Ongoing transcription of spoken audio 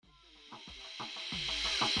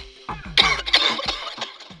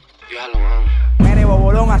Diablo, mano. Mire,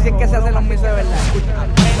 bobolón, así es que se hacen los misos de verdad.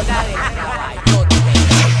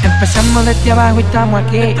 Empezamos desde abajo y estamos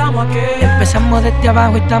aquí. Empezamos desde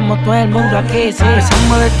abajo y estamos todo el mundo aquí. Sí.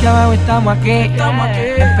 Empezamos desde abajo y estamos aquí.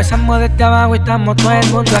 Empezamos desde abajo y estamos todo el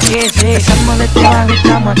mundo aquí. Sí. Empezamos desde abajo y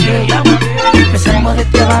estamos aquí. Empezamos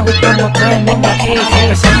desde abajo y estamos todo el mundo aquí. Sí.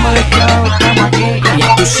 Empezamos desde abajo y estamos aquí.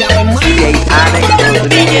 Ya tú sabes más.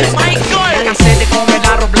 DjAlex. Me cansé de comer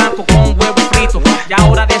arroz blanco con huevo frito. Y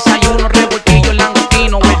ahora desayuno revoltillo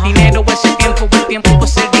langostino. El dinero es el tiempo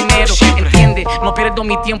es el dinero. Entiende, no pierdo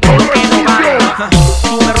mi tiempo en lo que no vale.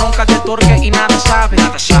 Tú me roncas de torque y nada sabes.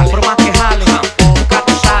 Por más que jale, nunca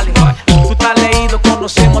te sale. Tú estás leído,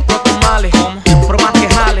 conocemos todos tus males. Por más que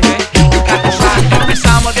jale, nunca te sale.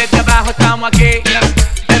 Empezamos desde abajo, estamos aquí.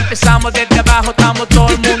 Empezamos desde abajo, estamos todo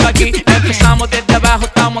el mundo aquí. Empezamos desde abajo,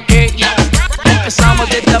 estamos aquí. Empezamos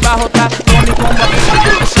desde abajo, está todo mi combo aquí.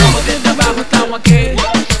 Empezamos desde abajo, estamos aquí.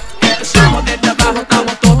 Empezamos desde abajo,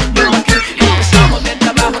 estamos todo el mundo aquí. Empezamos desde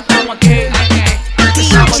abajo, estamos aquí.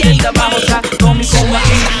 Empezamos desde abajo, está todo mi combo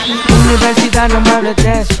aquí. Universidad, no me hables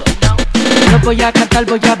de eso. No voy a cantar,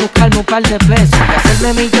 voy a buscarme un par de pesos y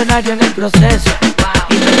hacerme millonario en el proceso.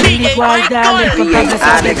 Invertir igualdad, encontrar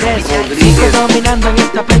ese regreso. Sigo dominando en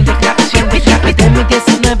esta pendeja. Desde mi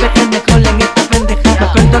 19 el mejor en esta pendeja. Me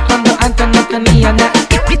acuerdo cuando antes no tenía nada.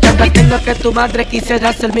 Ahora tengo que tu madre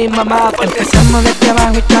quisiera ser mi mamá. Empezamos desde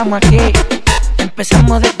abajo y estamos aquí.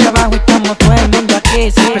 Empezamos desde abajo y estamos todo el mundo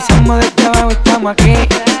aquí. Sí. Empezamos desde abajo y estamos aquí.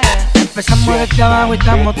 Empezamos desde abajo y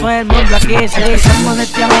estamos todo el mundo aquí. Sí. Empezamos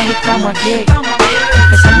desde abajo y estamos aquí.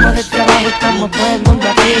 Empezamos desde abajo y estamos todo el mundo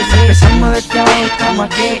aquí. Sí. Empezamos desde abajo y estamos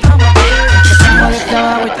aquí. Empezamos desde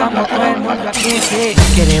abajo y estamos todo el mundo aquí. Sí.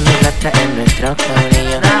 Queremos gastar en nuestro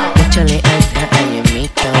corillo. Mucha lealtad hay en mi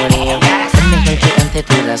corillo. Es mejor que ante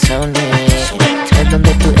tus razones. Sabes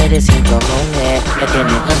donde tú eres sin cojones. Me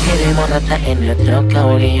tienes, no queremos gastar en nuestro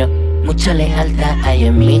corillo. Mucha lealtad hay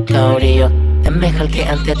en mi corillo. Es mejor que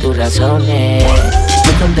ante tus razones.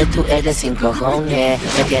 Sabes donde tú eres sin cojones.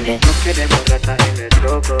 Me tienes, No queremos rata en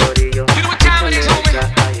nuestro corillo. Mucha lealtad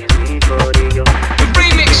hay en mi corillo.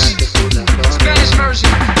 Remix, Spanish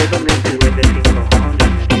version. De donde tú eres sin cojones.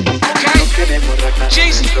 No queremos rata en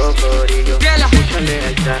nuestro corillo. Mucha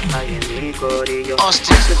lealtad hay en mi corillo.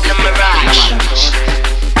 Austin, the Mirage.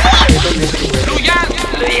 De donde tú eres. Luyan,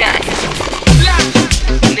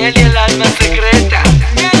 Nelly el alma secreta.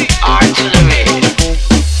 R to the B.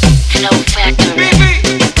 Flow Factory.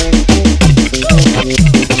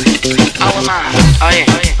 Oh my, oye,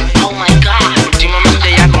 oh my God. Últimamente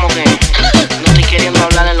ya como que no estoy queriendo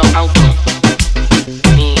hablar en los autos.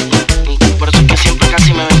 Ni por eso es que siempre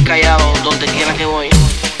casi me ven callado donde quiera que voy.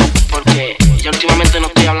 Porque ya últimamente no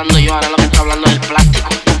estoy hablando yo, ahora lo que estoy hablando es el plástico,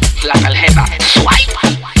 la tarjeta, swipe.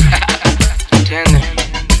 ¿Entiendes?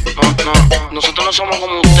 No, nosotros no somos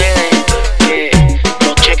como ustedes, que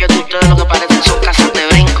los cheques de ustedes lo que parecen son casas de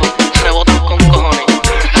brinco, rebotan con cojones.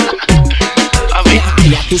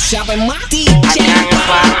 ya tú sabes más. Acá en el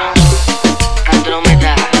barrio